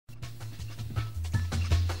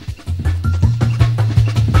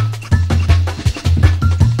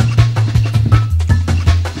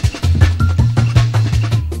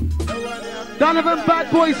Donovan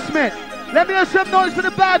Bad Boy Smith. Let me hear some noise for the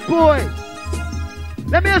bad boy.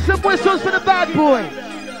 Let me hear some whistles for the bad boy.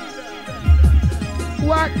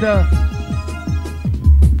 What the?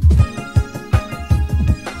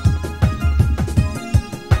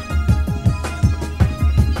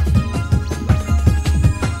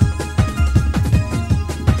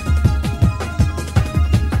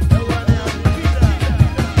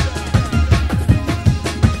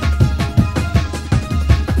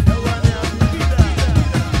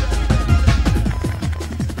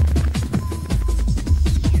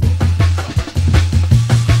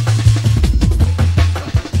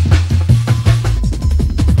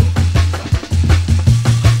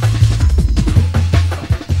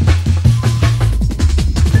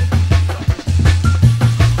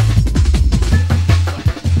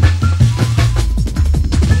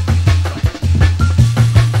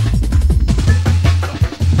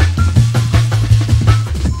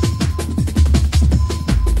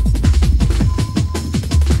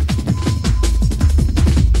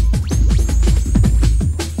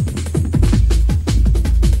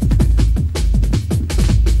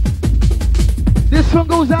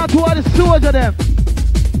 Out to all the swords of them.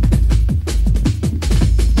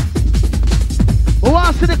 Who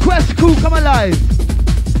wants to the Quest crew come alive?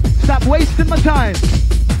 Stop wasting my time.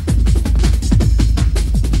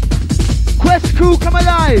 Quest crew come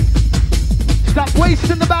alive. Stop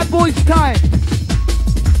wasting the bad boys' time.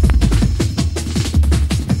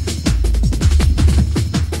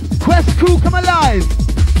 Quest crew come alive.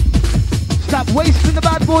 Stop wasting the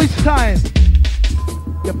bad boys' time.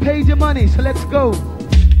 You paid your money, so let's go.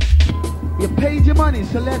 You paid your money,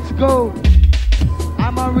 so let's go.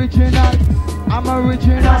 I'm original. I'm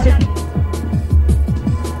original.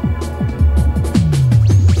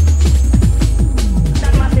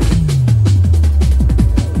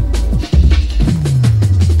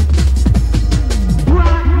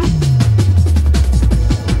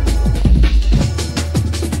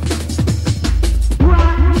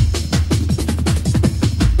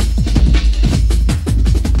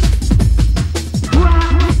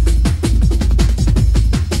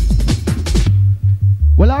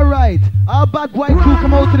 Our bad boy crew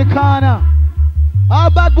come out to the corner. Our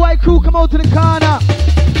bad boy crew come out to the corner.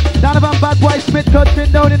 Donovan Bad Boy Smith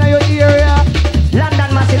touching down in your area.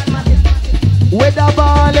 London massive. With the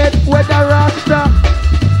ballet, with the rasta.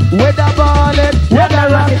 With the ballet, with the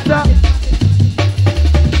rasta.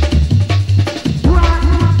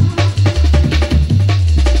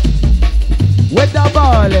 With the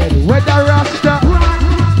ballet, with the rasta.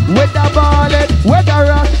 With the ballet, with the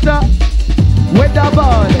rasta. With the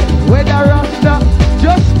ballet, with the rasta.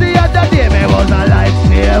 Just the other day, me was a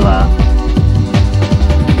lifesaver.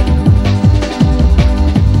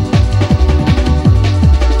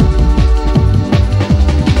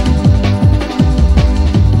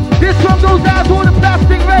 This one goes out to all the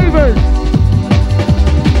plastic ravers.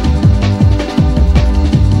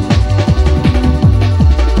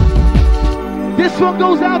 This one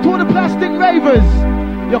goes out to all the plastic ravers.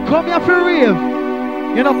 You come here for rave.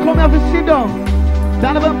 You know, come here for sit down.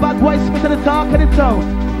 Donovan Bad Boy Smith at the talk of the town.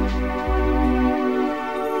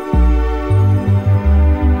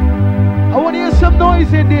 I want to hear some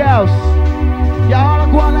noise in the house. Y'all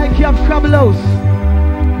are going like you have trouble house.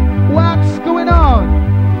 What's going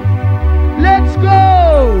on? Let's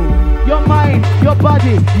go! Your mind, your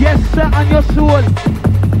body, yes sir, and your soul.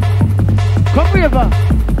 Come river.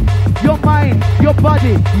 Your mind, your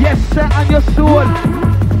body, yes sir, and your soul.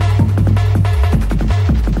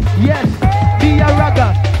 Yes, be a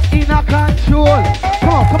ragga, in a control.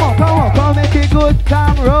 Come on, make a good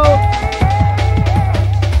time roll.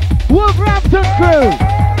 Wolverhampton crew.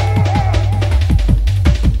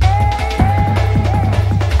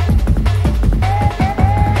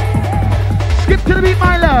 Skip to the beat,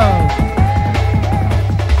 my love.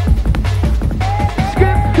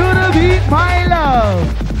 Skip to the beat, my love.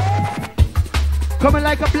 Coming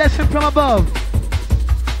like a blessing from above.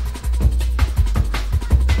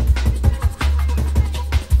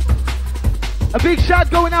 A big shout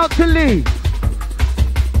going out to Lee.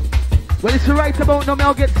 Well, it's right about now,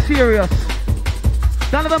 I'll get serious.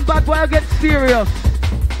 Donovan Bad Boy, I'll get serious.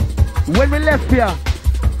 When we left here,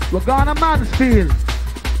 we're gone to Mansfield.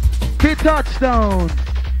 Big touchdown.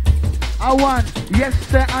 I won, yes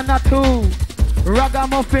sir, and a two.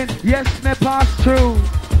 Ragamuffin, yes, me pass through.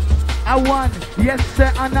 I won, yes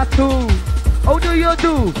sir, and a two. How do you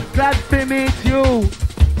do? Glad to meet you.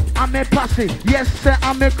 I'm a posse, yes sir,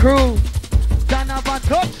 I'm a crew. Donovan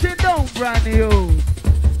touching down brand new.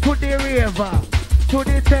 To the river, to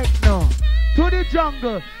the techno, to the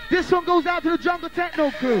jungle. This one goes out to the jungle techno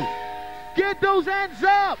crew. Get those hands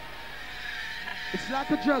up. It's like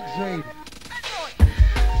a drugs raid.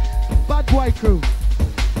 Bad boy crew.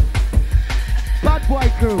 Bad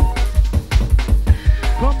boy crew.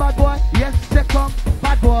 Come bad boy. Yes, they come.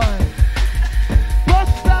 Bad boy.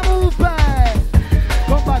 Bust the move back.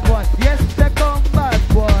 Come bad boy. Yes, they come. Bad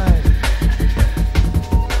boy.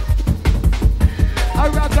 A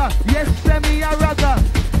ragga. Yes, semi a ragga.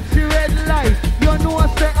 See red light. You know I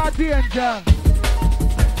say a danger.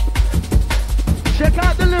 Check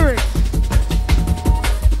out the lyrics.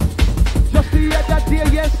 Just the other day,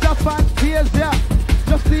 yes, a fantasia.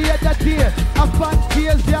 Just the other day, a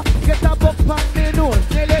fantasia. Get a buck on me nose,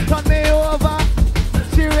 nearly turn me over.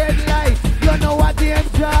 See red light, you know what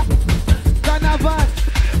danger. Donovan,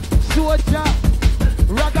 soldier,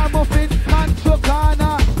 ragamuffin, control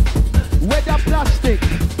corner. Weather plastic,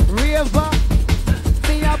 raver,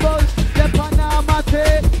 me a buzz, the Panama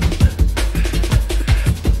tape.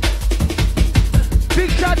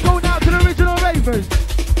 Big shot going out to the original ravers.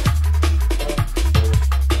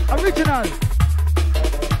 Original.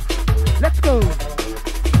 Let's go.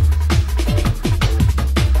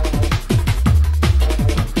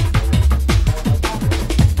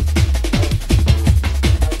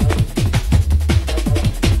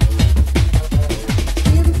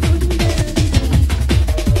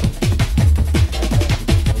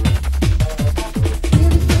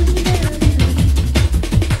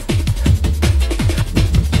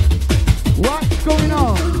 What's going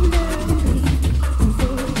on?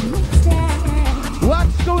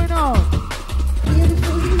 What's going on?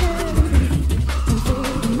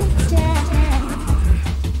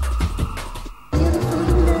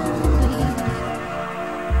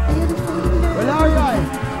 Well, alright.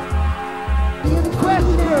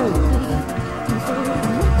 Question.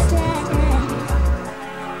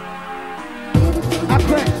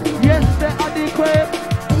 Yes, they are the quest.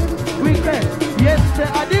 We quest. Yes, they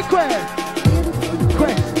are the quest.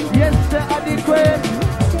 Quest. Yes, they are the quest.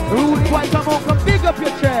 Rude boy, come on, come big up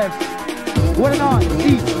your chest. What an art,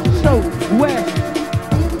 east, south, west.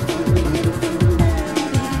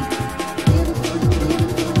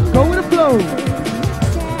 Go with the flow.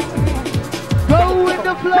 Go with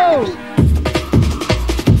the flow.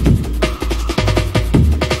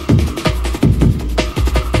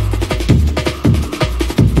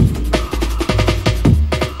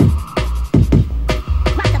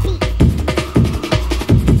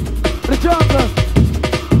 The jungle.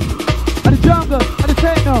 And the jungle, and the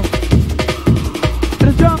techno, and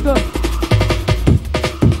the jungle.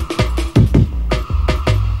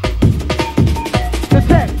 The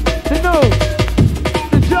tech, the no,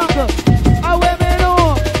 the jungle, I wear me no.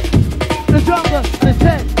 The jungle, and the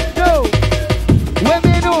tech, no, wear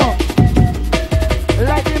me no.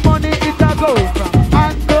 Like the money it a go from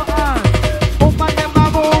hand to hand. Woman them a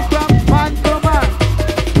move from man to man.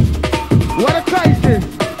 What a crisis,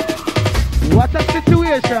 what a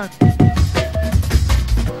situation.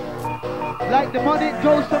 Like the money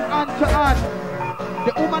goes from hand to hand.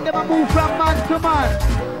 The woman never move from man to man.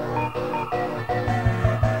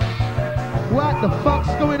 What the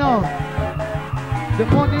fuck's going on? The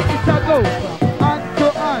money is a go from hand to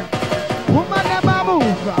hand. Woman never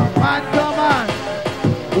move from man to man.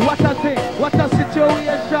 What a thing, what a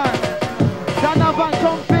situation. Donovan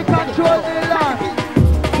come to control the land.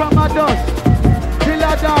 From a dusk till a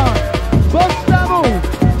dawn. Bust the move,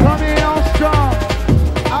 coming on strong.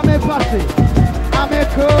 I'm a posse. I'm a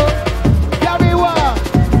crew, carry one,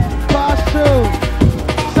 pass through,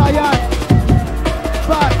 Cyan,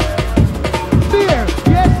 back, beer,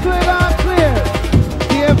 yes, we are clear,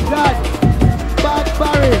 give God, back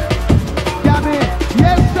Barry, Yami,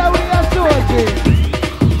 yes, sir, we are soldiers.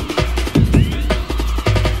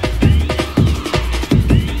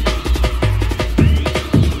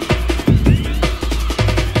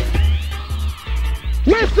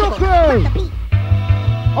 Whistle crew!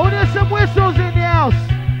 Oh, there's some whistles in the house.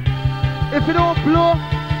 If you don't blow,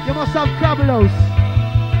 you must have cabelos.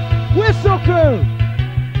 Whistle crew.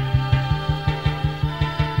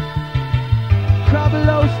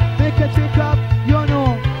 Cabelos, make a tick up, you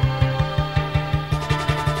know.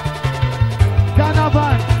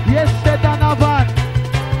 Donovan, yes, the Donovan.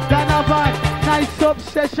 Donovan, nice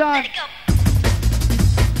obsession.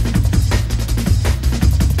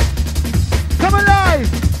 Come alive.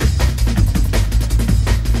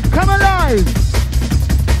 Come alive!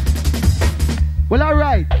 Well,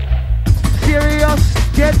 alright. Serious,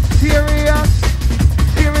 get serious.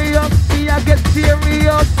 Serious, me I get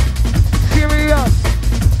serious. Serious,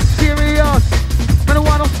 serious. I don't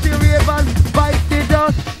want no serious bite the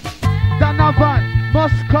dust. Donovan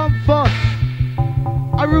must come first.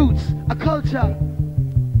 A roots, a culture.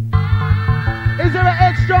 Is there an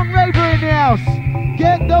headstrong raver in the house?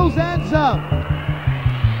 those hands up.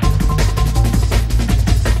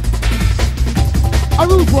 A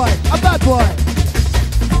rude boy, a bad boy.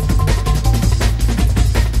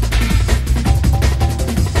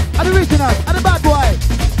 And the original, and the bad boy.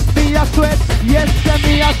 Me a sweat, yes,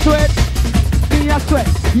 me a sweat. Me a sweat,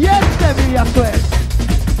 yes, me a sweat.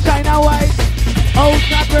 China white, out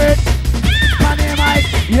not red. Honey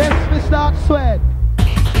Mike, yes, me start sweat.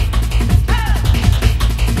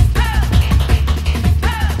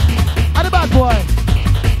 And the bad boy.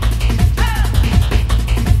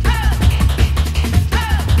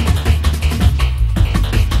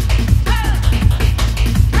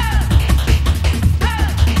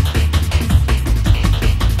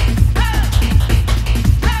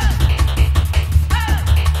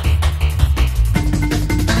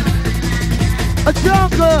 A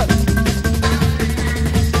jungle.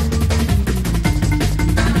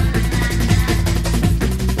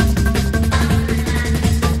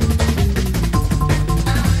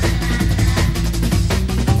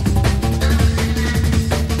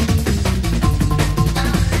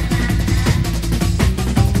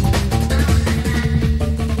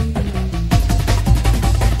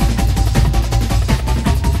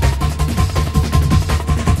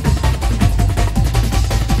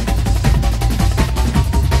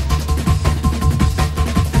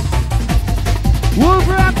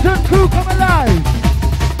 Wolverhampton crew, come alive!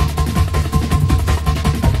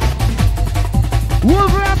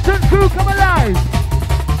 Wolverhampton crew, come alive!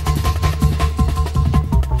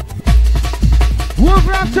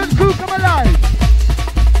 Wolverhampton crew, come alive!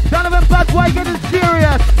 Donovan Bad Boy getting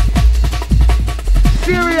serious!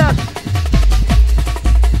 Serious!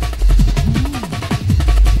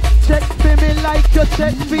 Check for me like you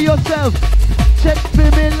check for yourself! Check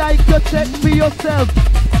for me like you check for yourself!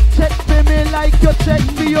 Check for me like you check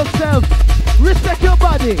for yourself. Respect your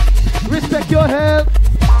body. Respect your health.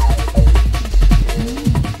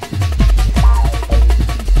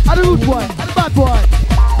 And the rude boy. And the bad boy.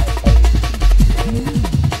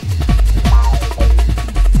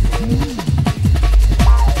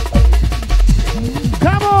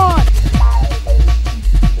 Come on.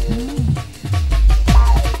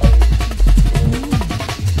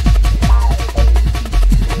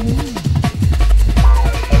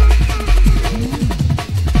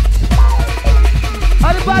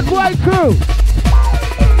 Bad boy crew.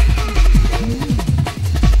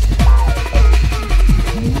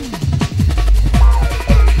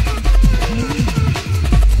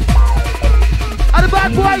 And the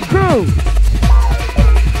bad boy crew.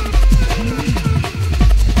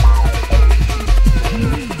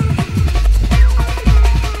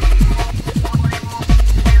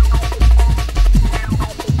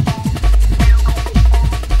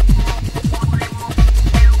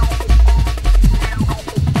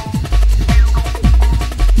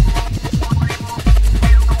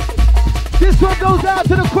 This one goes out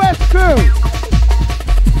to the Quest crew.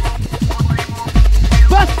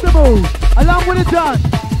 Bust the move, along with it done.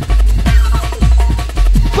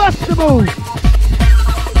 Bust the move.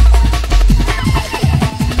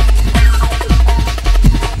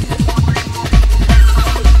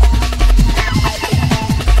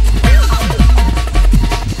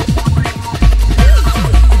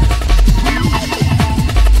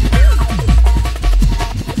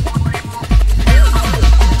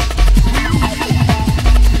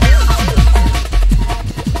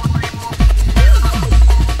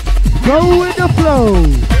 Go with the flow.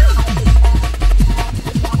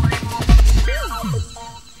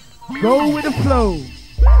 Go with the flow.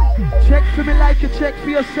 Check for me like you check for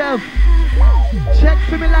yourself. Check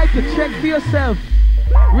for me like you check for yourself.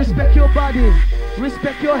 Respect your body.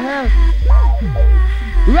 Respect your health.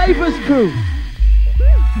 Ravers crew.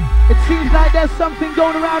 It seems like there's something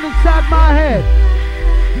going around inside my head.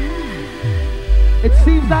 It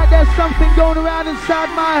seems like there's something going around inside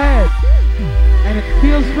my head. And it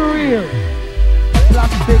feels for real.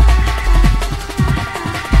 Plastic.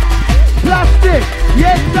 Plastic.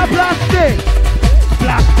 Yes, a plastic.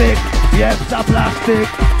 Plastic. Yes, a plastic.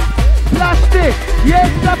 Plastic.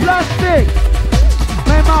 Yes, a plastic.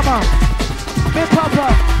 My mama, my papa,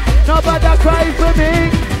 nobody cry for me.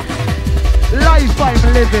 Life I'm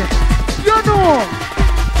living. You know,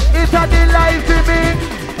 it's a the life for me.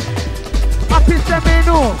 Happy say me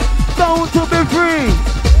know. Sound to be free.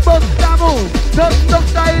 Bust the move. Just stuff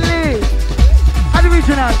styling. And the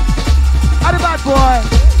original. And the bad boy.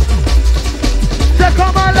 Say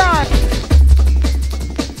come alive.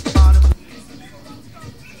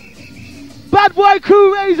 Bad boy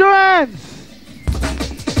crew, raise your hands.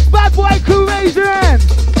 Bad boy crew, raise your hands.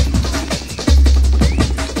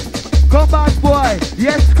 Come bad boy.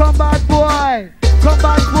 Yes, come bad boy. Come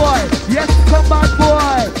bad boy. Yes, come bad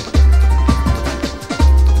boy.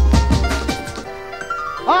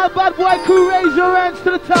 All bad boy crew, raise your hands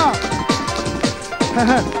to the top.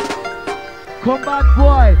 Come bad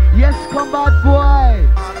boy. Yes, come bad boy.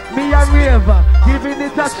 Me a raver, giving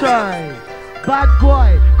it a try. Bad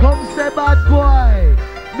boy, come say bad boy.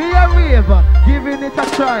 Me a raver, giving it a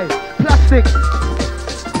try. Plastic.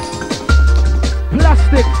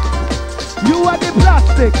 Plastic. You are the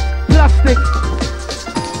plastic. Plastic.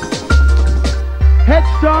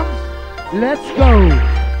 Headstrong. Let's go.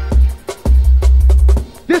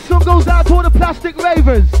 This one goes out to all the plastic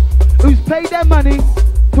ravers who's paid their money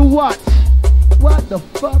to watch. What the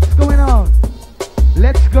fuck's going on?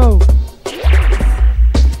 Let's go.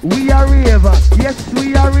 We are raver. Yes,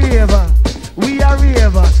 we are raver. We are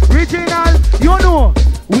raver. Original, you know.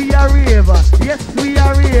 We are raver. Yes, we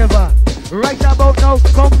are raver. Right about now,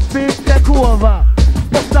 come fit, take over.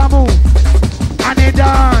 Bust a move. And it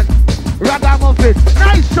done. Ragamuffin.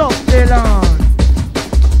 Nice up, Elon.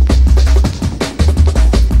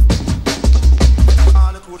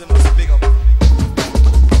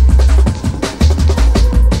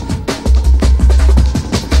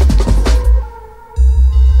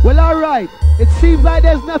 Well, alright. It seems like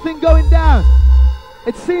there's nothing going down.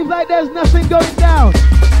 It seems like there's nothing going down.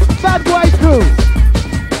 Bad boy crew.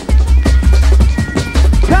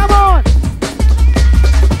 Come on.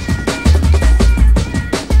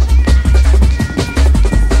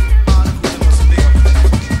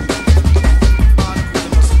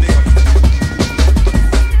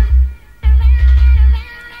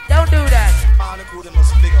 Don't do that.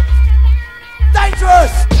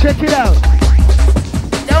 Dangerous. Check it out.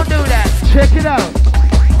 Don't do that. Check it out.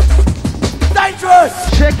 Dangerous.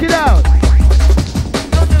 Check it out.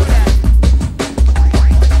 Don't do that.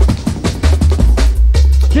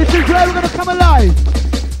 This is where we're gonna come alive.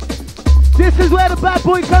 This is where the bad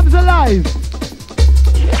boy comes alive.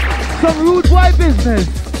 Some rude boy business.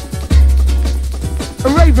 A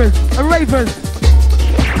ravers, a ravers,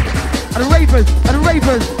 and a ravers, and a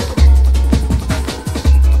ravers.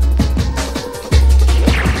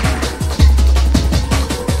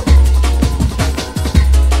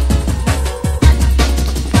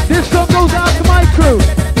 This song goes out to my crew.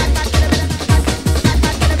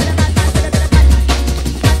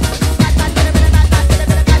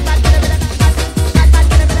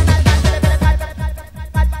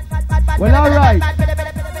 Well, alright.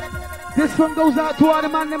 This one goes out to all the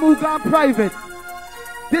man them who gone private.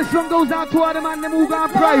 This one goes out to all the man them who gone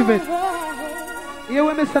private. Here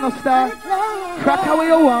we Mr. No Star. Crack away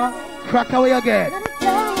you want, crack away you get.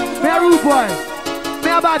 Me a rude boy.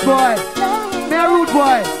 Me a bad boy. Me a rude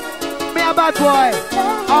boy. Me a bad boy.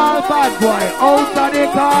 All bad boy out of the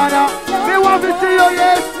corner. Me want to see you,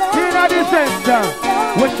 yes, in the center.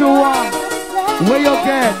 What you want, where you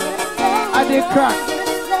get, at the crack.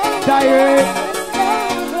 Diary.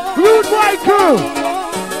 Rude boy crew.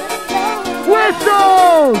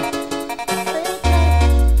 Whistle.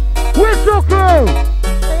 Whistle crew.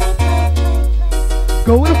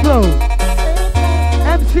 Go with the flow.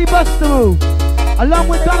 MC Buster move. Along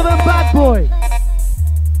with Donovan Bad Boy.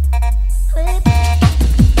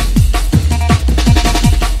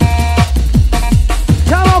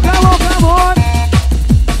 Come on, come on, come on.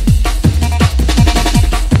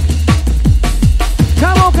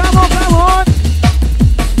 Come on, come on, come on.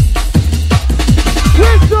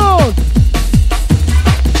 Whistles.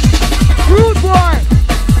 Rude boy.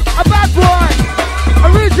 A bad boy.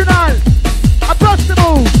 Original. A Buster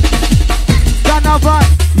move. Donovan.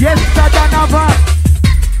 Yes, sir, Donovan.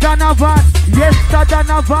 Donovan. Yes, sir,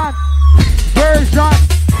 Donovan. Version.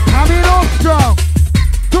 Coming on strong.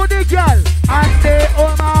 To the girl and the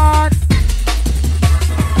old man.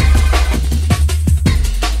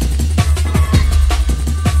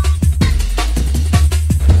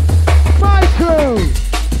 My crew.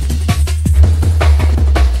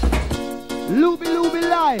 Looby, looby,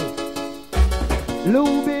 live.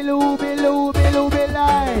 Looby, looby, looby, looby,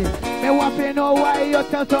 live. Me want to know why you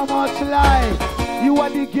tell so much lie. You are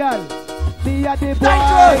the girl, me are the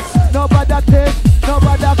boy. Nobody take,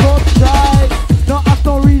 nobody come try. No ask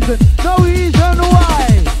no reason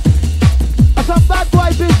why. That's some bad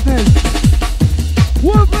boy business.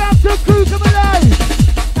 Wolverhampton crew come alive.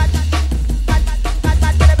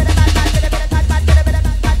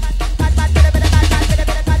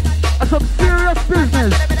 That's some serious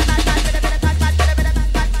business.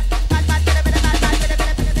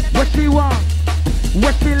 What she want,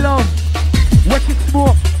 what she love, what she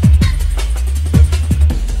smoke.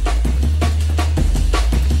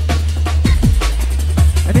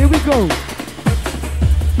 And here we go.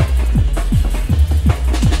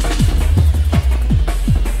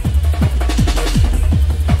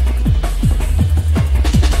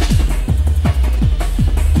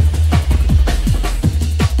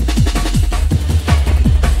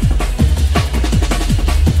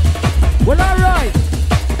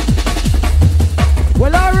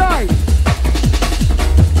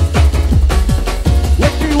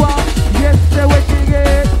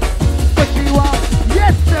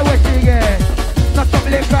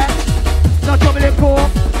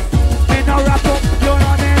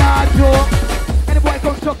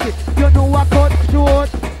 a cut short.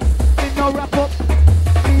 Me no wrap up.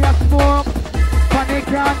 Me a smoke. Panic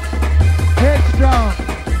and headstrong.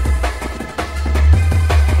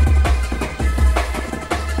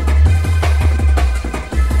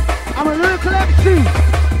 I'm a lyrical MC.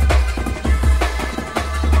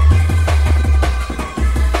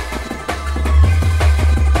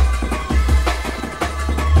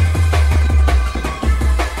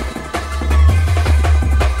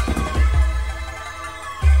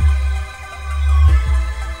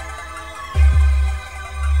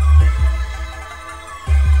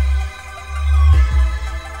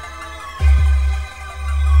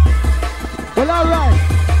 Well, alright.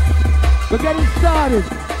 We're getting started.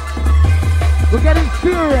 We're getting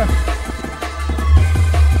serious.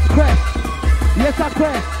 Quest. Yes, I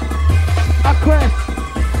quest. I quest.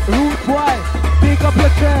 Root boy. Pick up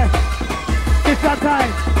your chest. It's a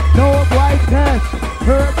time. No boy test.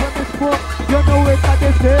 Herb on the smoke. You know it at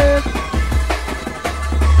this is.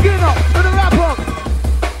 Skin up for the wrap up.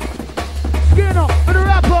 Skin up for the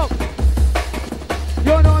wrap up.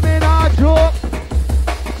 You know me not joke.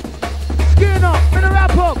 Skin up for the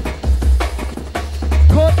wrap up.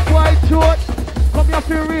 Cut white short. Come here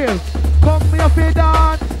for real. Come here for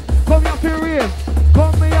dance. Come here for real.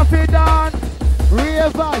 Come here for dance.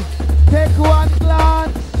 Ravers. Take one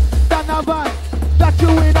glance. Donovan. That you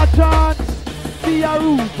in a chance. Me a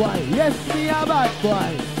rude boy. Yes, me a bad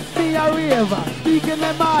boy. Me a raver. Speaking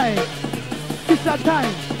my mind. It's a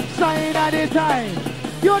time. Sign at the time.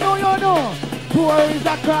 You know. Poor is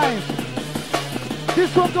a crime.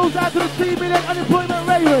 This one goes out to the 3 million unemployment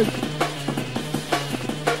ravers.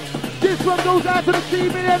 This one goes out to the 3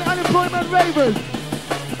 million unemployment ravers.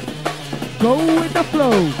 Go with the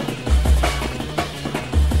flow.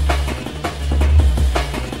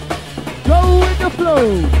 Go with the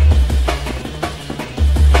flow.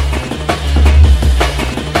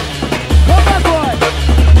 Come on, boy.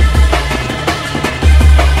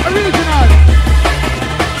 Original.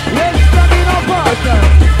 Let's stand in our partner.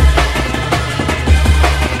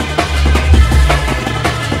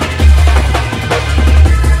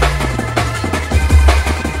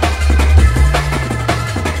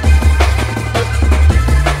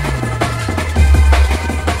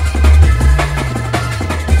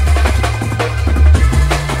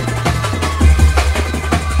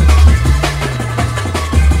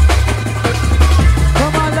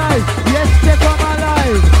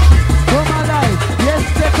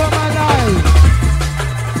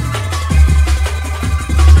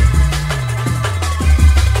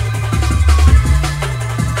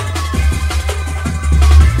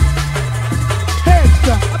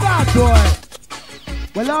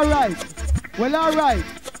 Well, alright.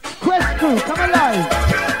 Quest crew, come alive.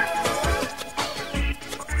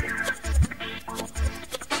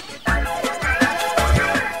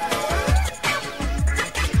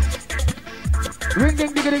 Ring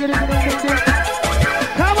ding ding ding ding ding ding ding.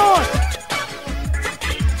 Come on.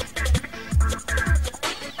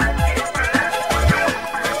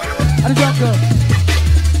 And the jungle.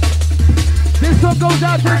 This one goes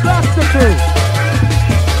out to the Gloucester crew.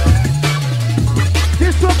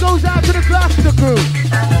 This one goes out to the Gloucester crew.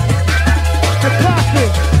 The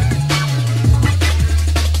classic.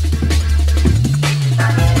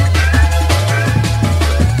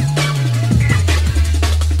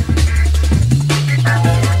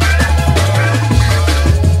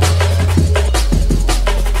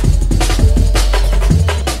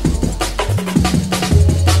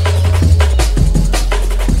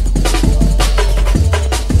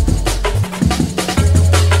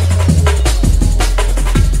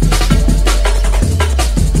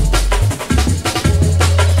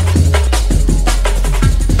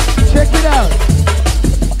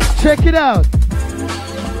 Check it out.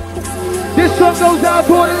 This one goes out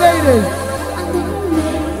to all the ladies.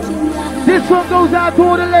 This one goes out to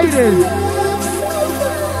all the ladies.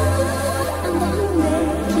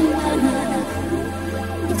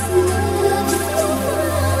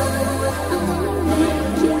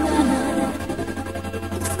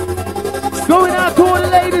 Going out to all the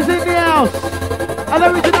ladies in the house. An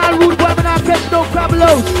original rude woman, I catch no crab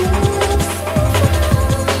loads.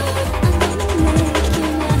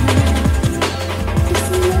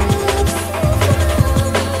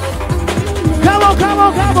 Come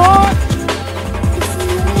on, come on!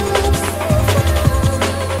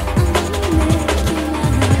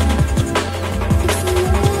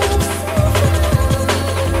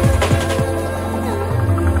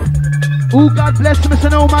 Ooh, God bless him, it's a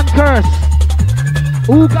no man curse.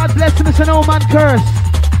 Ooh, God bless him, it's a no man curse.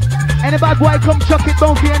 Any bad boy come chuck it,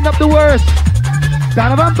 don't end up the worst.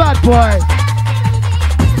 Donovan bad boy.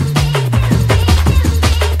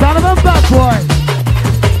 Donovan bad boy.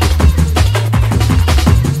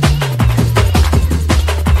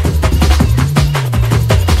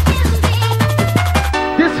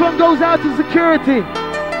 security.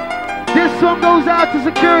 This one goes out to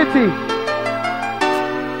security.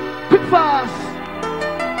 Quick fast.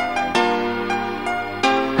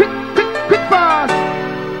 Quick fast.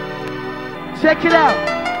 Check it out.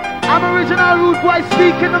 I'm original rude boy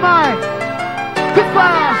speaking the mind. Quick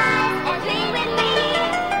fast.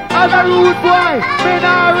 I'm a rude boy. Me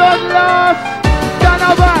not run lost.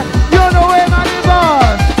 Donovan, you know where my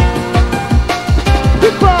boss.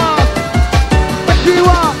 Quick fast. What she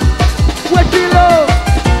want? What she love?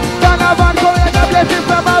 Donovan come like a blessing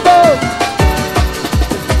from above.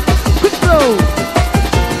 Quick flow.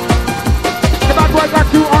 The bad boy got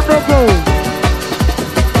you on the go.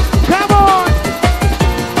 Come on.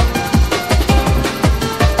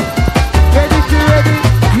 Ready, she ready?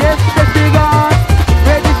 Yes, she gone.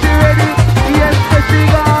 Ready, she ready? Yes, she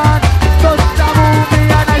gone. Touch the movie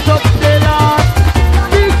and I shut the lawn.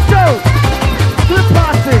 Big show. We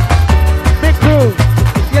pass it. Make cool.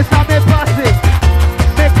 Yes, I may pass it.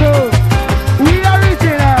 Make cool. We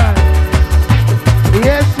original.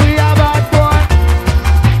 Yes, we are bad boy.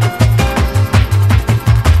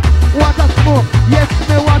 Want a smoke? Yes,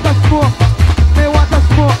 me want a smoke. Me want a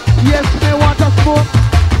smoke. Yes, me want a smoke.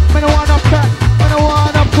 Me no want a crack. Me no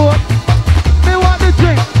want a coke. Me want the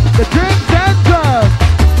drink. The drinks and drugs.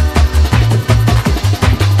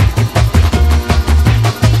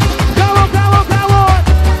 Come on, come on, come on.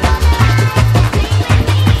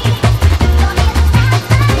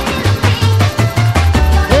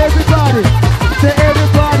 Everybody, say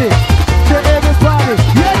everybody, say everybody.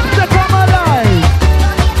 Yes, to come alive.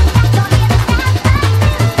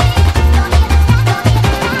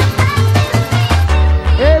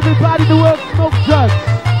 Everybody in the world smoke drugs.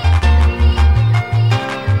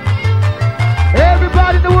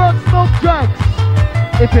 Everybody in the world smoke drugs.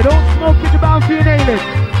 If you don't smoke it, you're bound to nail it.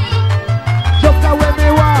 Jokes are where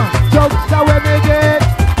me want, jokes are where me get.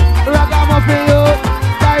 Ragamuffin you,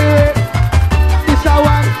 direct. This a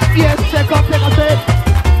one, yes, second, take a sip.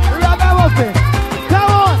 Ragamuffin,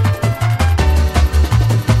 come on.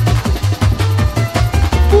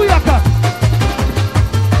 Booyaka.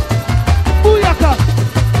 Booyaka.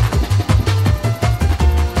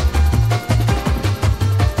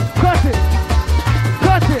 Cut it.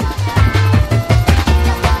 Cut it.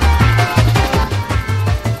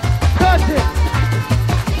 Cut it.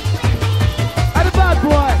 I'm a bad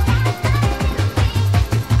boy.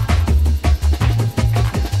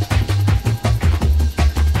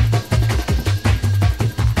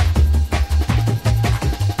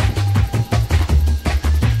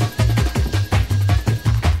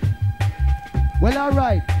 Well,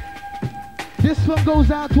 alright. This one goes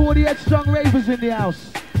out to all the headstrong ravers in the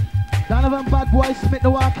house. Donovan bad boy, Smith the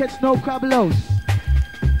walk, catch no crabbelos.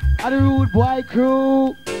 And the rude boy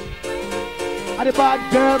crew. And the bad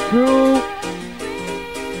girl crew.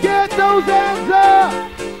 Get those hands up!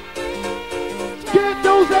 Get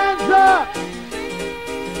those hands up!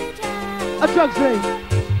 A drug thing.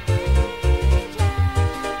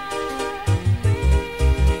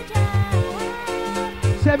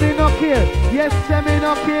 Semi no care. Yes, semi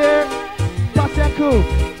no care. Pass and cool.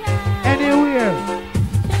 Anywhere.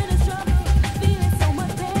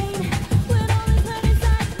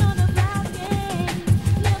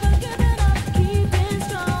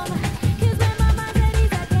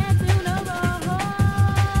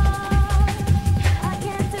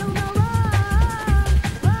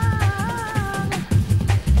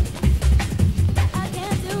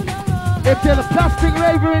 If there's a plastic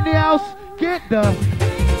raver in the house, get the...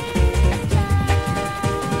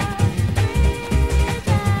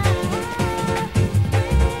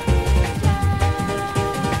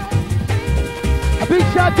 A big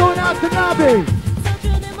shout going out to Nabi.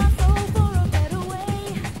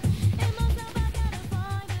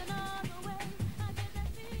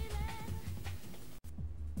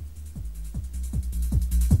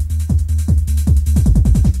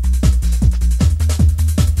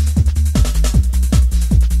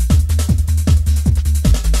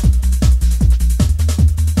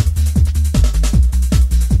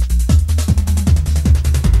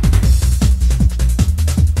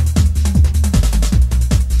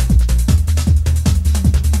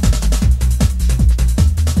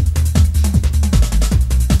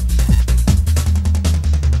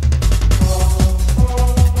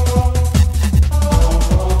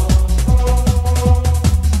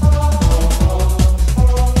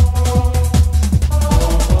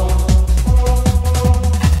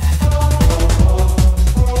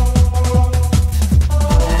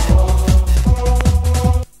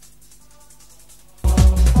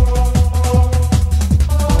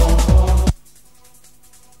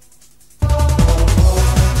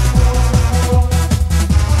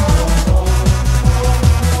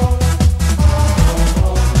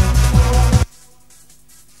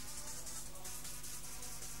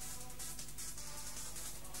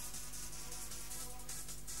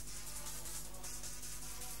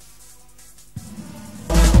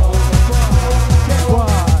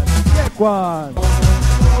 one.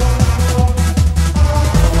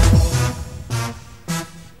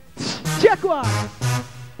 Check one.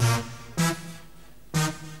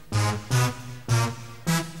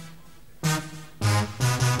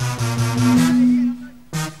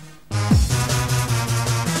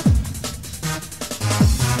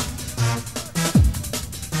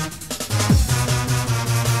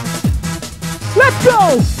 Let's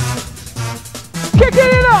go! Kicking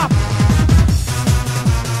it up!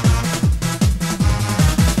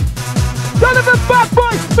 Donovan Bad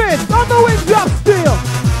Boy Smith on the wings up still.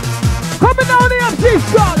 Coming down the MC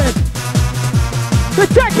Scarlet. They're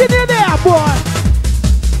taking it there, boy.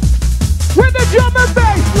 With the drum and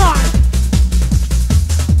bass line.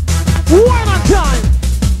 One on time.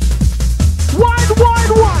 Wide,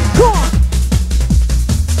 wide, wide. Come on.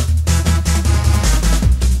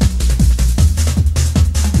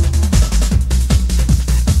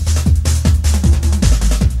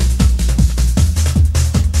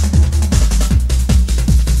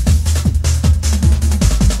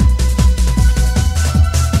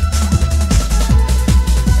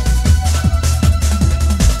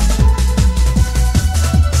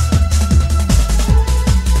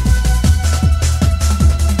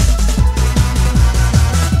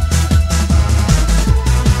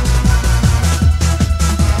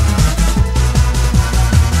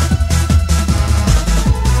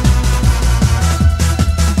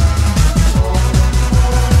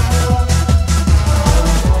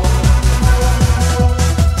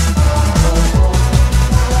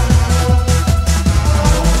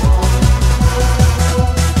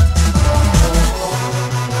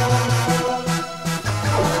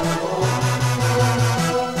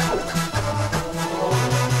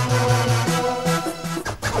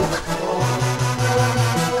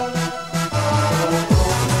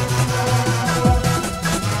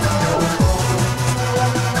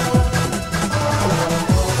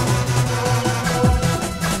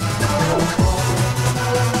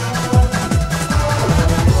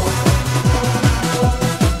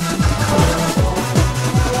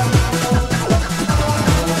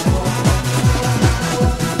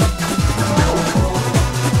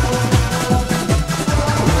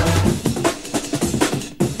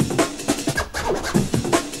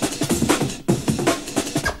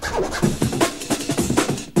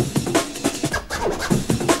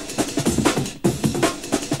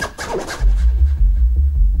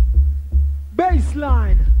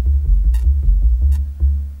 Baseline.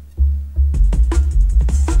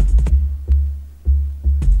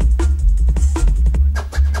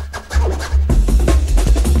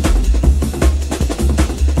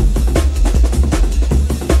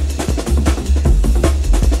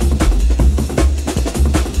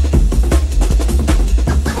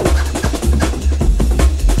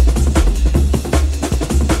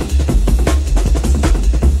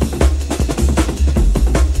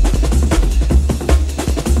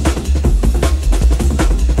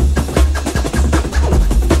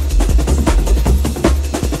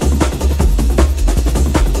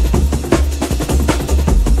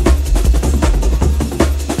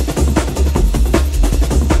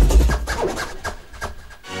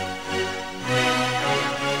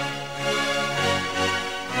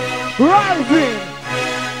 Rising.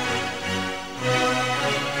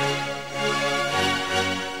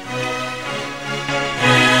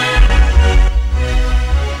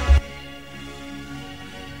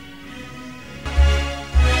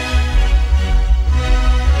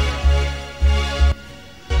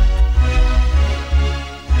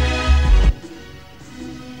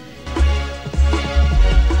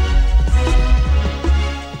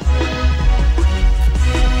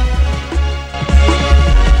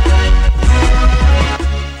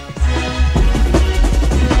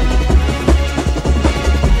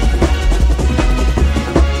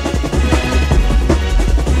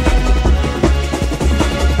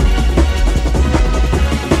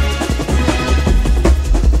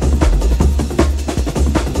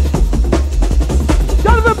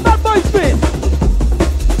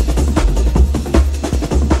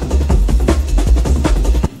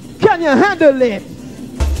 Can you handle it?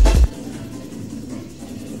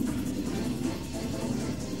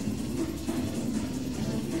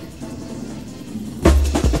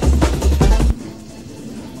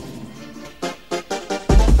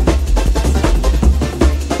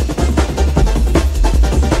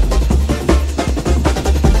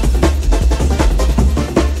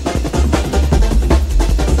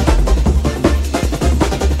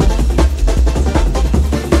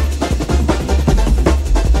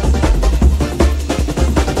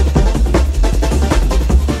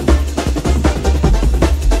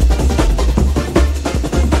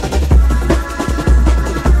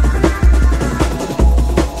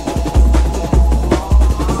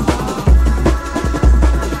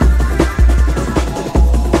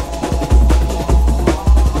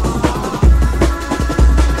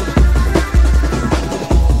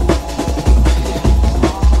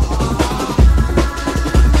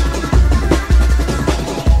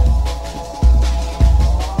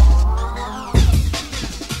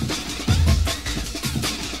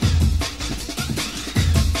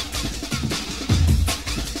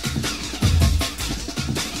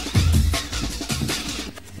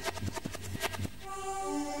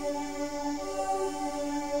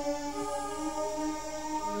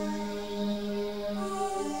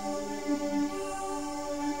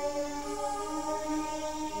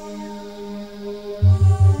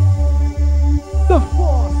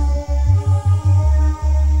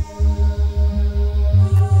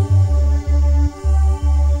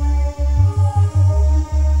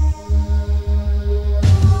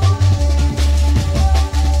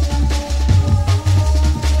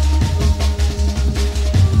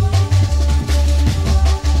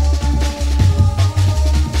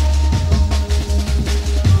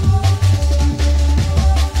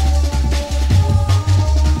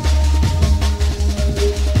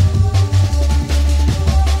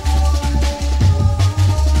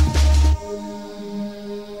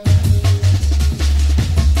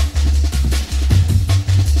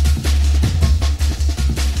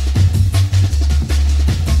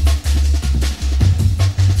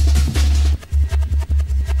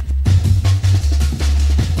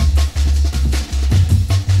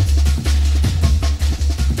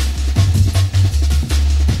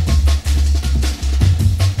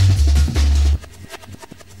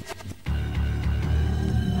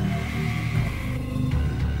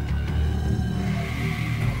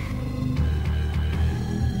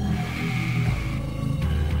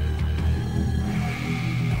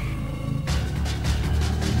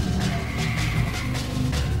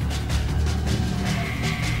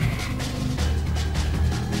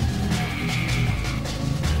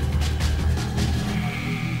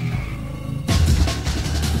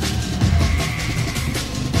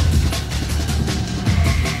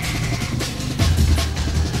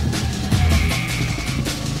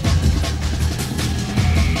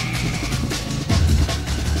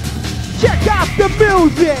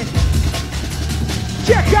 music.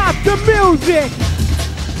 Check out the music.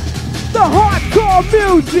 The hardcore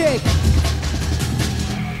music.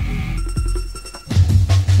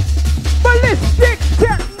 Ballistic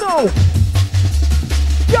techno.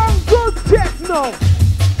 Young good techno.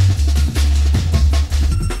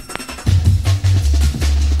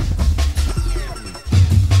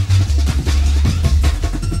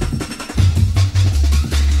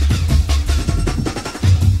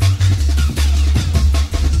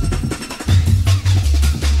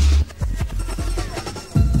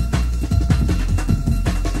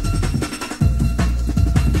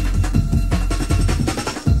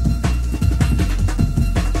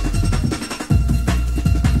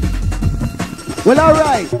 Well,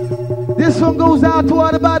 alright. This one goes out to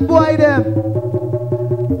all the bad boy them.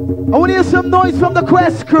 I want to hear some noise from the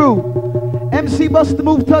Quest crew. MC Bust the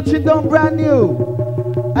Move touching down brand new.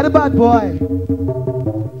 And the bad boy.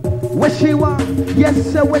 What she want? Yes,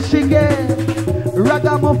 sir, what she get?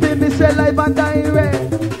 Ragamuffin, me say live and direct.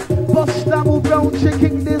 Bust the Move round,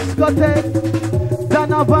 chicken discotheque.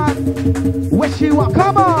 Donovan, what she want?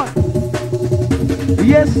 Come on!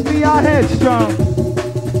 Yes, me a headstrong.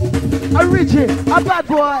 Original, a bad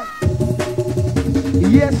boy.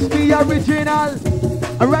 Yes, me original.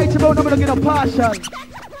 I write about no, I'm gonna get a partial.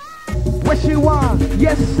 What she want?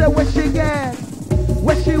 Yes, sir, what she get?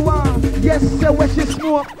 What she want? Yes, sir, what she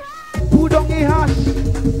smoke? Who don't eat hash?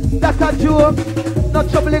 That's a joke. No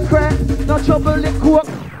trouble in crack, no trouble in coke.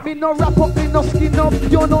 Me no wrap up, me no skin up.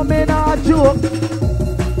 You know me not a joke.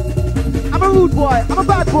 I'm a rude boy, I'm a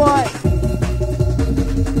bad boy.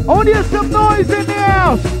 I want to hear some noise in the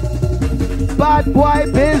house. Bad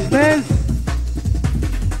boy business.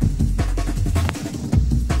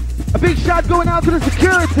 A big shot going out to the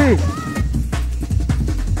security.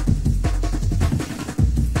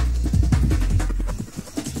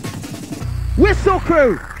 Whistle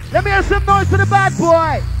crew. Let me hear some noise for the bad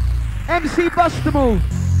boy. MC Bust the Move.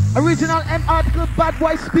 Original M article bad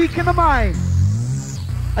boy speaking the mind.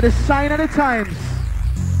 At the sign of the times.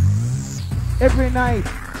 Every night,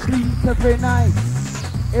 sleep every night.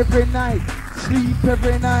 Every night. Sleep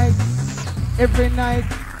every night,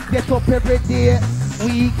 get up every day,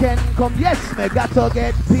 weekend come, yes, me got to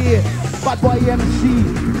get paid. Bad boy MC,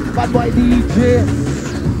 bad boy DJ.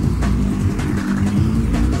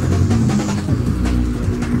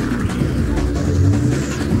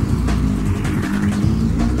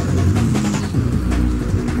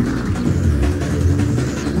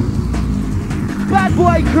 Bad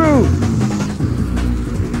boy crew.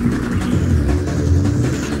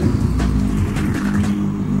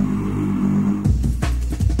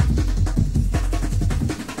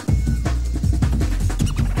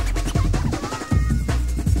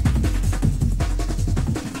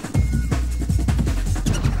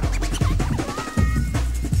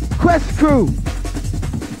 Quest crew,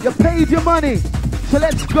 you paid your money, so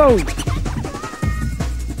let's go.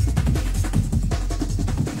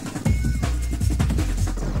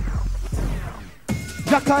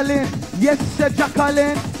 Jacqueline, yes, sir,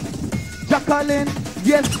 Jacqueline. Jacqueline,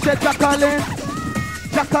 yes, sir, Jacqueline.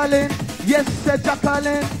 Jacqueline, yes, sir,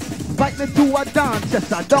 Jacqueline. Invite me to a dance,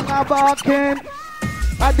 yes, I don't have barking.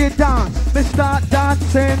 I did dance, me start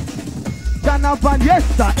dancing. Donovan, yes,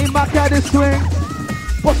 sir, in my caddy swing.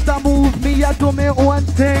 Bust a move, me I do me own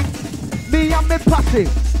thing. Me and me posse,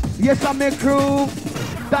 yes I'm me crew.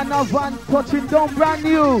 Donovan touching down brand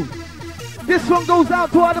new. This one goes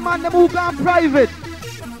out to all the man that move on private.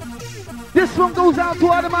 This one goes out to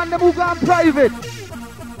all the man that move on private.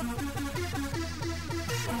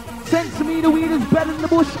 Sense to me the weed is better than the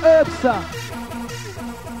bush herbs, sir.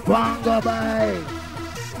 Go on go by.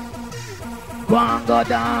 Go on go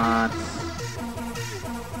dance.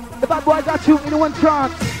 The bad boy got you in one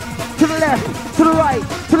trance. To the left, to the right,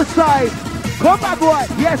 to the side. Come bad boy,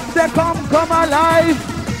 yes sir, come alive.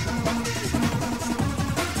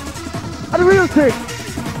 And the real thing.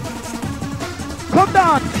 Come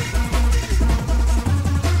down.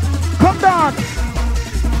 Come down.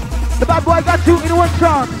 The bad boy got you in one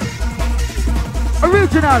trance.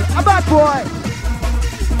 Original, a bad boy.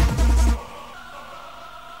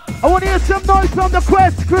 I want to hear some noise from the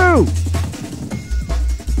Quest crew.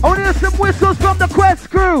 I want to hear some whistles from the Quest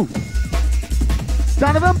crew.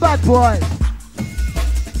 Donovan bad boy.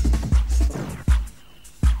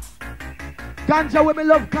 Ganja when me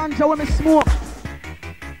love, ganja when me smoke.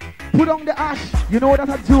 Put on the ash, you know what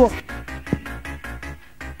I do.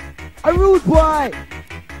 A rude boy.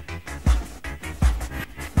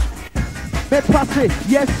 Me posse,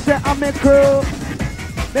 yes sir, I'm a crew.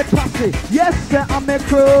 Me posse, yes sir, I'm a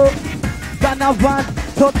crew. Donovan,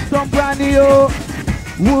 touchdown brand new.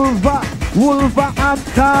 Wolver,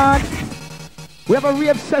 Wolverhampton. We have a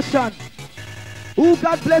rave session. Who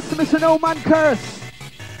God bless me so no man curse.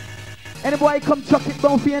 Any boy come chuck it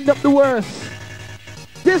down if you end up the worst.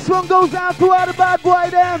 This one goes out to all the bad boy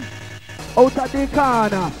them. Out of the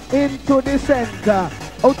corner, into the center.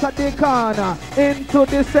 Out of the corner, into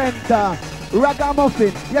the center.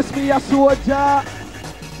 Ragamuffin, yes me a soldier.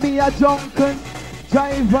 Me a drunken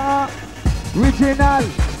driver. Original,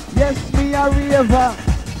 yes me a raver.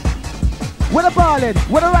 With a ballad,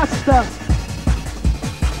 with a rasta.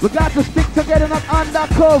 We got to stick together, not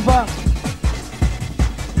undercover.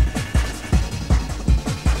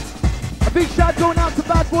 A big shout going out to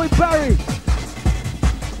bad boy Barry.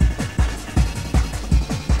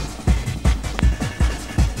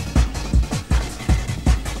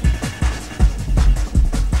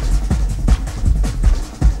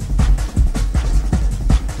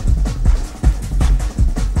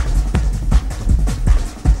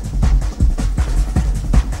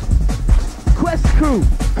 Quest crew,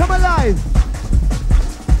 come alive.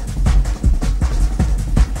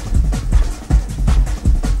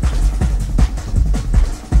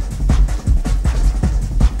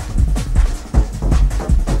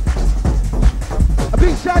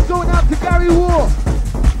 Shout going out to Gary War.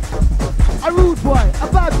 A rude boy, a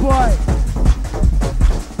bad boy.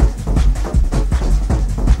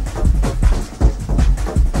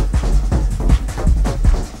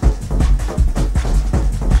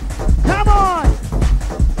 Come on!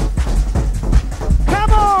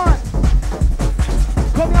 Come on!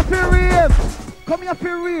 Come here for rave. Come here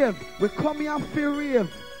for rave. We come here for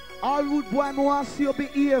rave. All rude boy, I want to see you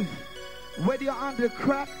behave. Whether you're under the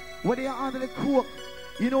crack, whether you're under the coke.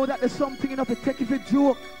 You know that there's something enough to take if a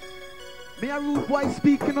joke. Me a rude boy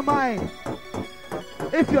speak in my mind.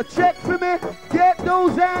 If you check for me, get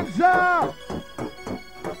those hands up.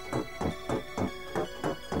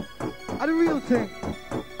 Are the real thing.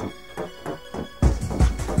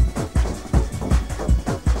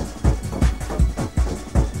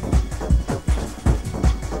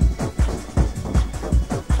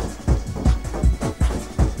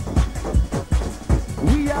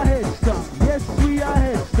 We are headstrong, yes we are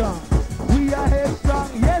headstrong. We are headstrong,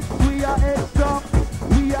 yes we are headstrong.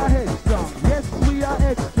 We are headstrong, yes we are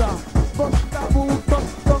headstrong. Bust a move,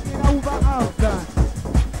 bust down in Wolverhampton.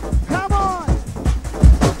 Come on!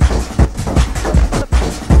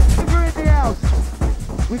 We're in the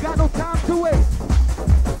house. We got no time to wait.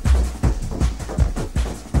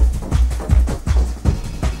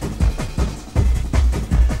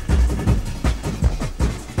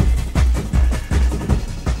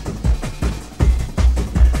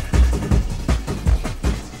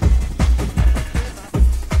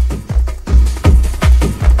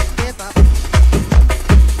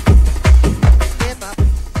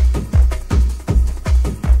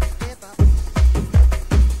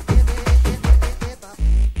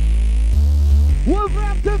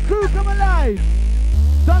 Wolverhampton crew, come alive!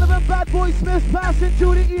 Donovan Bad Boy Smith passing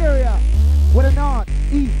through the area. With a north,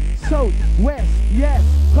 east, south, west, yes.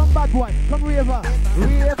 Come bad boy, come river.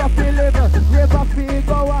 River feel liver, river feel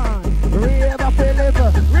go on. River feel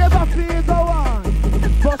liver, river feel go on.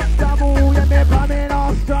 Bust a move, you may come in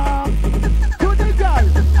all strong. To the girl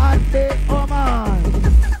and the woman.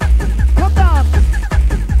 Come down.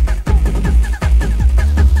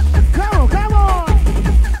 Come on, come on.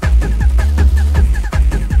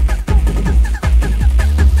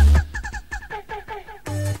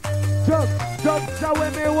 Drugs are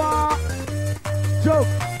when me walk.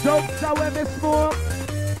 Drugs are when me smoke.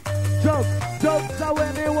 Drugs are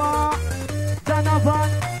when me walk. Donovan,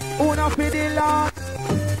 una for the land.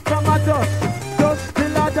 From a dust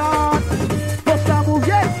till a dawn. Bust a move,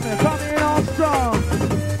 yes, me coming on strong.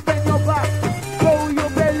 Bend your back, go your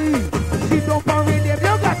belly. Sit up and read them,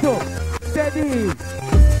 you got to steady.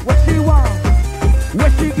 What she want,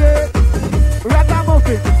 what she get.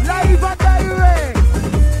 Ragamuffin, live and direct.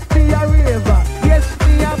 Me a raver, yes,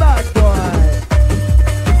 me a bad boy.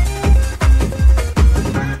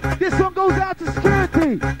 This one goes out to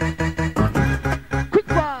security. Quick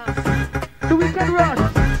fast, the weekend rush.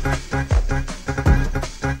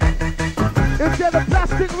 If there's a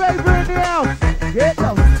plastic raver in the house, get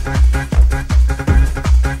them.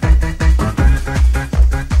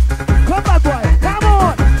 Come on, boy, come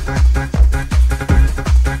on.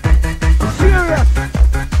 Serious,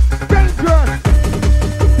 dangerous.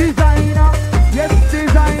 Designer, yes,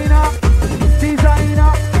 designer.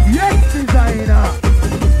 Designer, yes, designer.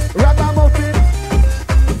 Ragamuffin.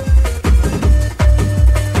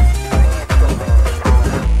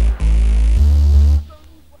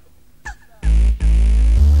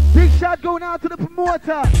 Big shout going out to the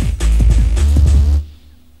promoter.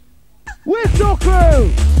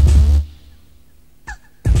 crew.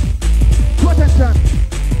 To attention.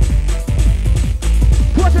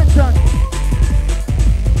 To attention.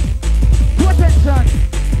 To attention.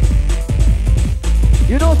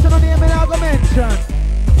 You know some of the name I go mention.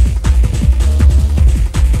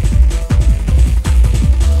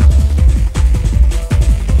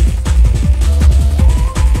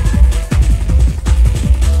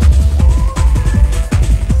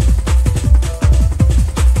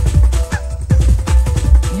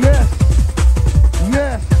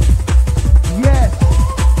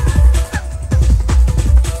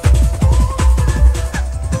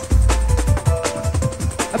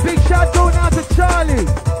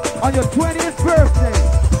 On your 20th birthday.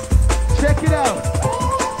 Check it out.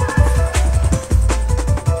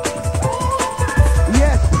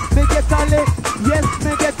 Yes, me get a lick. Yes,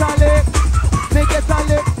 me get a lick. Me get a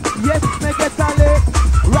lick. Yes, me get a lick.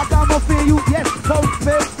 Ragamuffin you. Yes, come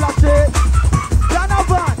face flash it.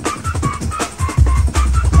 Donovan.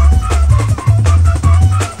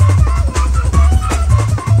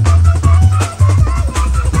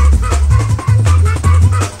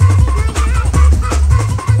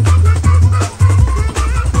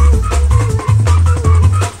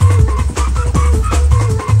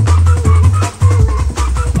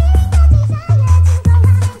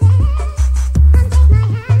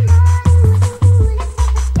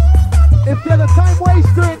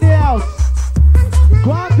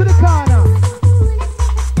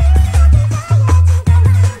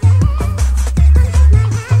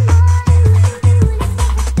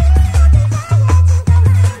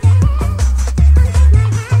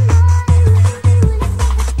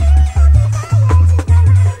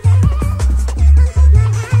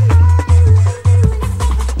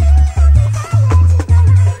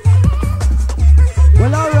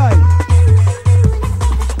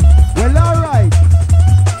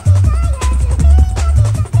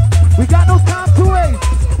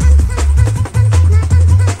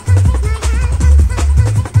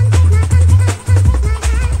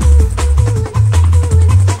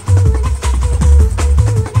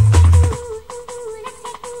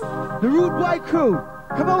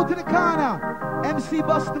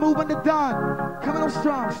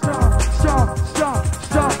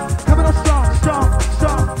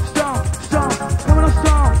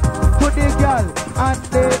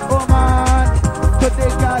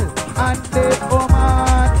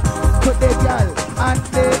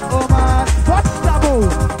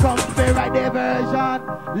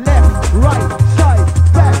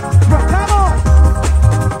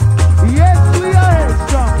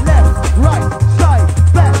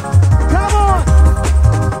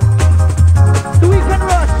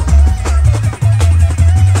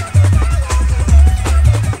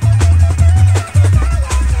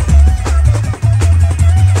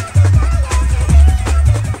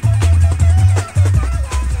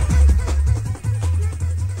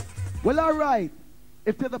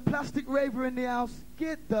 In the house,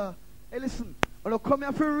 get the, hey listen, when I come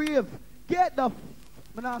here for rave, get the,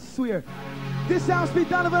 man I swear, this house be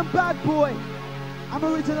Donovan Bad Boy, I'm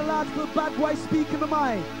original article Bad Boy speaking my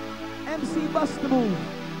mind, MC Bust the Move,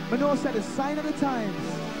 I know I said the sign of the times,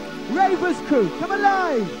 Ravers crew, come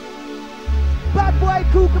alive, Bad Boy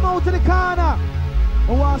crew, come out to the corner, I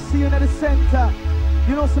want to see you in the center,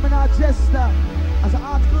 you know some of our jester, as an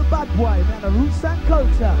article Bad Boy, man, the roots and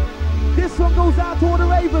culture. This one goes out to all the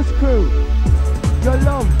Ravers crew. Your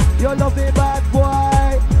love a bad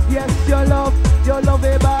boy. Yes, your love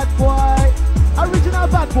a bad boy. Original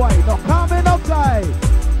bad boy, no coming up guy.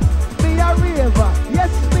 Me a raver,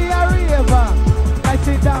 yes, me a raver. I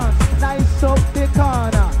say dance, nice up the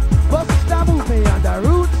corner. Bust the movie on the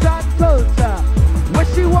roots and culture. What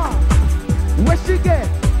she want, what she get.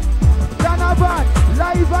 Donovan,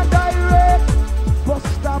 live and direct.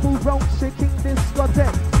 Bust the move round, shaking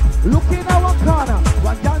discotheque. Look in our corner,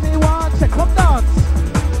 what can they want? Check, come dance.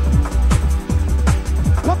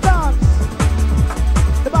 Come dance.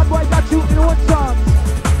 The bad boy got you in one chance.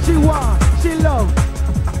 She want, she love.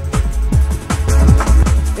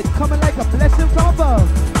 It's coming like a blessing from above.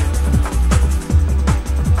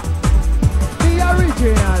 The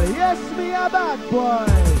original, yes, me a bad boy.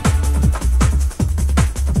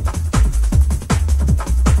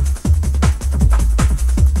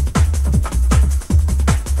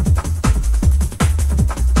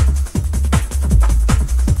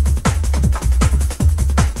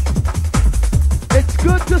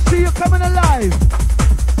 See you coming alive.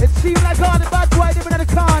 It seems like all the bad boy them in the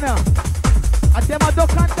corner. And them a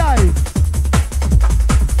duck and dive.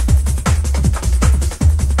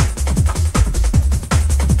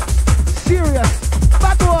 Serious.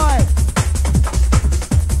 Bad boy.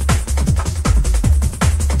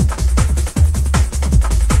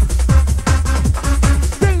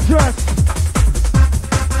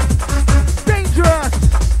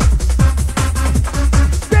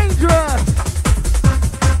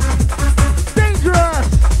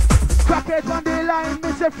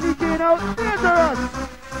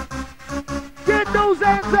 those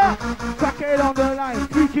hands up. Crack it on the line,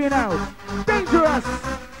 freaking out. Dangerous.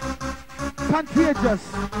 Contagious.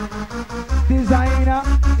 Designer,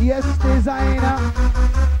 yes, designer.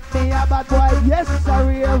 Me a bad boy, yes, a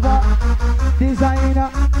raver.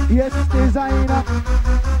 Designer, yes, designer.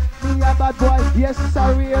 Me a bad boy, yes,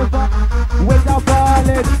 a raver. With the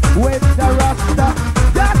ballad, with the rasta.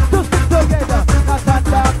 That's to stick together, not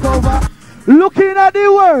under cover. Looking at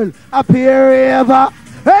the world, appear river.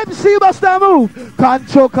 MC Buster move,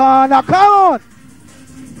 control corner, come on.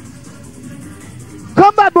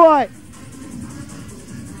 Come bad boy.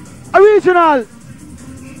 Original.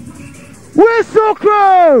 Whistle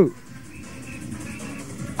crew.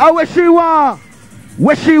 Where she want?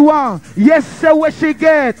 Where she want? Yes sir, where she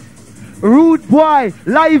get? Rude boy,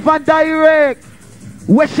 live and direct.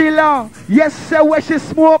 Where she long? Yes sir, where she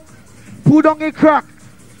smoke? Put on a crack.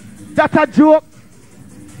 That a joke.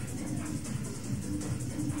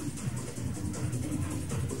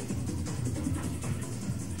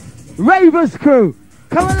 Ravers crew,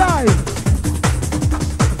 come alive.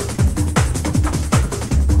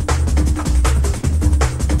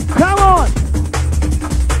 Come on.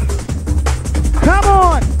 Come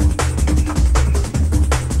on.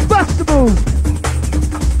 Bust the move.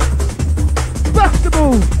 Bust the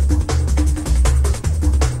move.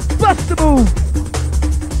 Bust the move.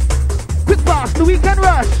 Quick fast, the weekend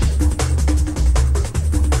rush.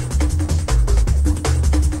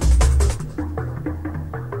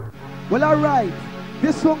 Well, alright.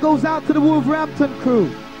 This one goes out to the Wolverhampton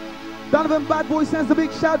crew. Donovan Bad Boy sends a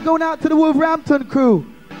big shout going out to the Wolverhampton crew.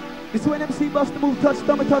 This is when MC Buster move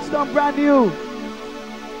touchdown brand new.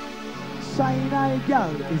 Shine Eye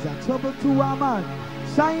Gal is a trouble to a man.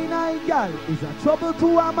 Shine Eye Gal is a trouble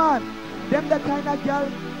to a man. Them the kind of gal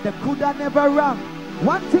that coulda never run.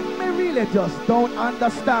 One thing me really just don't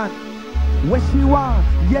understand. Where she want,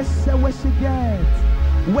 yes sir, where she get.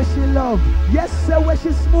 Where she love, yes sir, where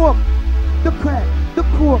she smoke. The crack, the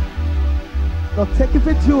coke. Don't take it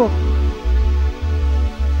for joke.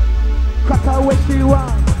 Cracker where she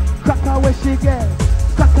want. Cracker where she get,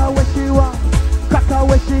 cracker where she want, cracker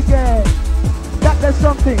where she get. That there's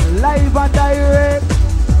something live and direct.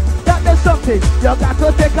 That there's something you got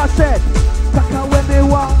to take a set. Cracker when me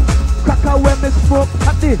want, cracker when me smoke.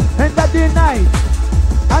 At the end of the night,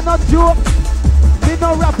 I not joke, me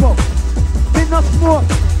no rap up, me no smoke.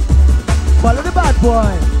 Follow the bad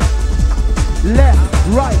boy. Left,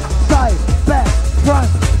 right, side, back, front.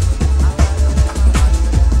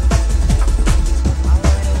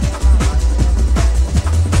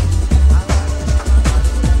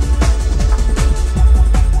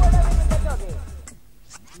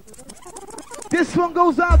 This one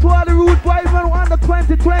goes out to all the rude boys under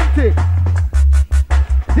 2020.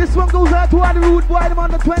 This one goes out to all the rude boys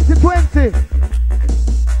under 2020.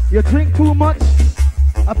 You drink too much,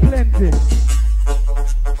 a plenty.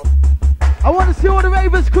 I want to see all the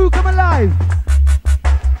Ravers crew come alive.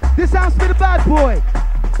 This has to be the bad boy,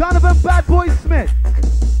 Donovan Bad Boy Smith.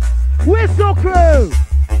 Whistle crew.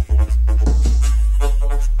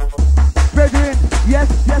 Brethren, yes,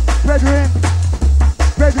 yes, brethren.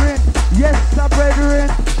 Brethren, yes, sir, brethren.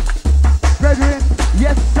 Brethren,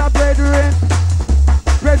 yes, sir, brethren.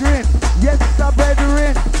 Brethren, yes, sir,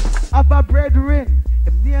 brethren. Have a brethren,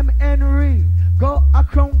 name Henry. Go a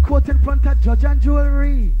crown court in front of judge and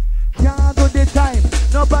jewelry. Can't do the time,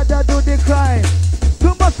 nobody do the crime.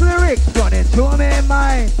 Too much lyrics running through my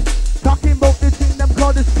mind. Talking about the thing them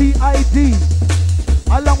called the CID.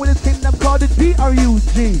 Along with the thing them called the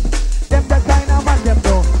DRUG. Them the kind of man them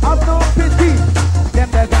don't have no pity. Them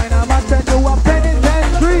the kind of man send you a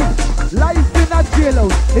penitentiary. Life in a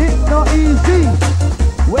jailhouse, it's not easy.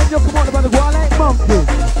 When you come out about the wall like monkey.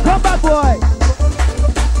 Come back boy.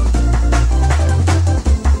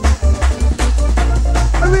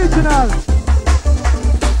 Original.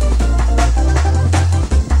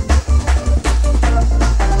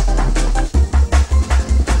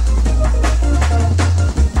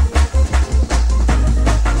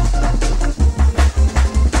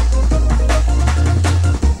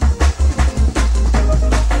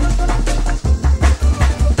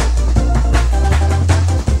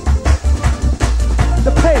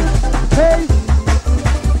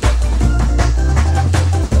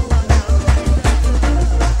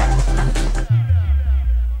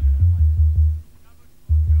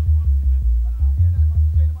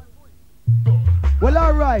 Well,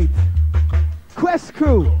 alright. Quest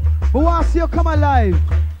crew, we want to see you come alive.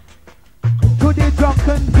 To the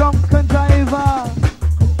drunken driver.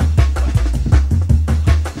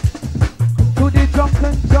 To the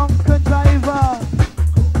drunken driver.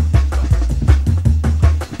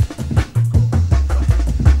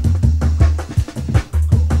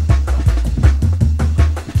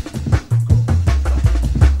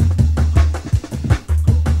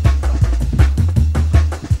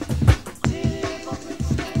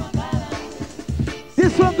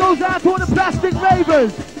 This one goes out to all the plastic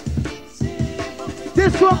ravers.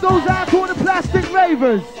 This one goes out to all the plastic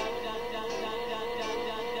ravers.